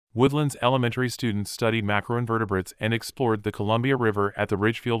Woodland's elementary students studied macroinvertebrates and explored the Columbia River at the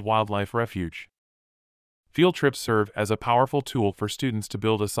Ridgefield Wildlife Refuge. Field trips serve as a powerful tool for students to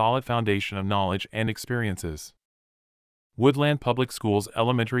build a solid foundation of knowledge and experiences. Woodland Public Schools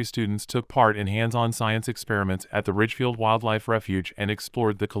elementary students took part in hands-on science experiments at the Ridgefield Wildlife Refuge and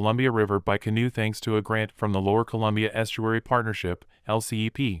explored the Columbia River by canoe thanks to a grant from the Lower Columbia Estuary Partnership,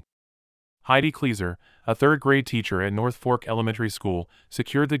 LCEP. Heidi Kleeser, a third-grade teacher at North Fork Elementary School,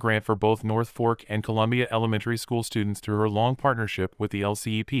 secured the grant for both North Fork and Columbia Elementary School students through her long partnership with the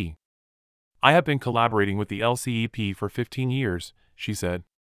LCEP. "I have been collaborating with the LCEP for 15 years, she said.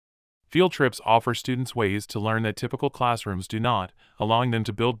 Field trips offer students ways to learn that typical classrooms do not, allowing them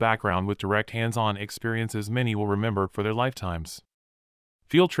to build background with direct hands-on experiences many will remember for their lifetimes.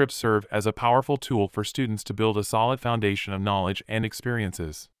 Field trips serve as a powerful tool for students to build a solid foundation of knowledge and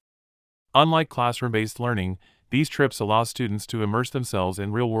experiences. Unlike classroom-based learning, these trips allow students to immerse themselves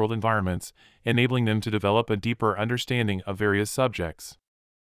in real-world environments, enabling them to develop a deeper understanding of various subjects.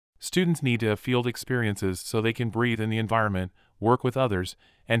 Students need to have field experiences so they can breathe in the environment, work with others,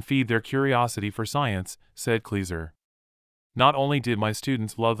 and feed their curiosity for science," said Kleeser. "Not only did my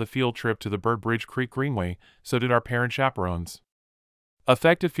students love the field trip to the Bird Bridge Creek Greenway, so did our parent chaperones."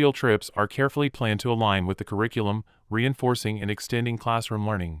 Effective field trips are carefully planned to align with the curriculum, reinforcing and extending classroom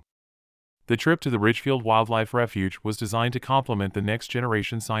learning. The trip to the Ridgefield Wildlife Refuge was designed to complement the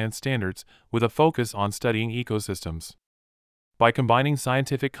next-generation science standards with a focus on studying ecosystems. By combining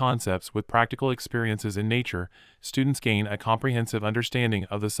scientific concepts with practical experiences in nature, students gain a comprehensive understanding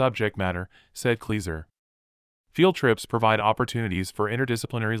of the subject matter, said Kleeser. Field trips provide opportunities for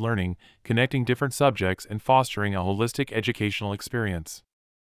interdisciplinary learning, connecting different subjects and fostering a holistic educational experience.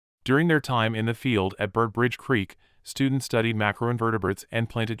 During their time in the field at Bird Bridge Creek, students studied macroinvertebrates and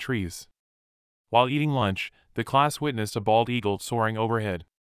planted trees. While eating lunch, the class witnessed a bald eagle soaring overhead.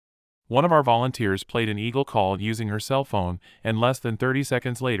 One of our volunteers played an eagle call using her cell phone, and less than 30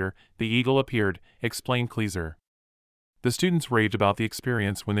 seconds later, the eagle appeared, explained Kleeser. The students raved about the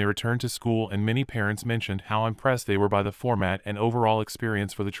experience when they returned to school, and many parents mentioned how impressed they were by the format and overall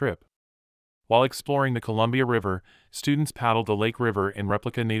experience for the trip. While exploring the Columbia River, students paddled the Lake River in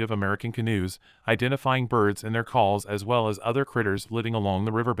replica Native American canoes, identifying birds and their calls as well as other critters living along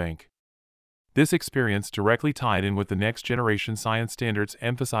the riverbank. This experience directly tied in with the next-generation science standards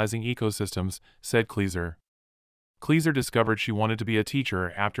emphasizing ecosystems, said Kleeser. Kleeser discovered she wanted to be a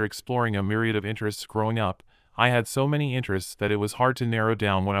teacher after exploring a myriad of interests growing up. "I had so many interests that it was hard to narrow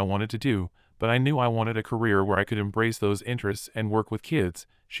down what I wanted to do, but I knew I wanted a career where I could embrace those interests and work with kids,"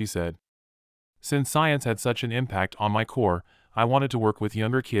 she said. "Since science had such an impact on my core, I wanted to work with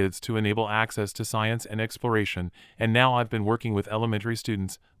younger kids to enable access to science and exploration, and now I've been working with elementary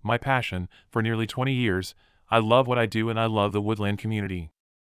students, my passion, for nearly 20 years. I love what I do and I love the Woodland community."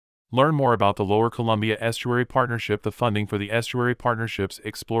 Learn more about the Lower Columbia Estuary Partnership. The funding for the Estuary Partnership's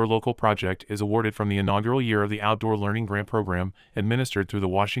Explore Local project is awarded from the inaugural year of the Outdoor Learning Grant Program, administered through the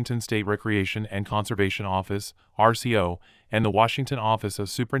Washington State Recreation and Conservation Office, RCO, and the Washington Office of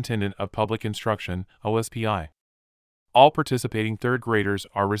Superintendent of Public Instruction, OSPI. All participating third graders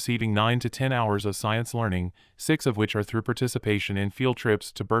are receiving 9 to 10 hours of science learning, 6 of which are through participation in field trips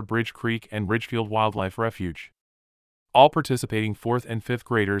to Bird Bridge Creek and Ridgefield Wildlife Refuge. All participating 4th and 5th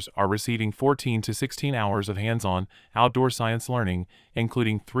graders are receiving 14 to 16 hours of hands-on, outdoor science learning,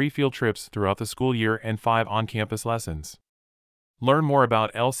 including 3 field trips throughout the school year and 5 on-campus lessons. Learn more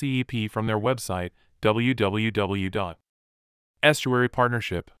about LCEP from their website,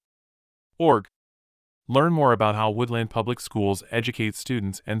 www.estuarypartnership.org. Learn more about how Woodland Public Schools educates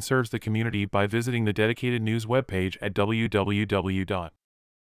students and serves the community by visiting the dedicated news webpage at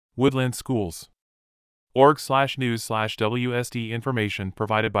www.woodlandschools.org/news/WSD. Information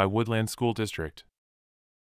provided by Woodland School District.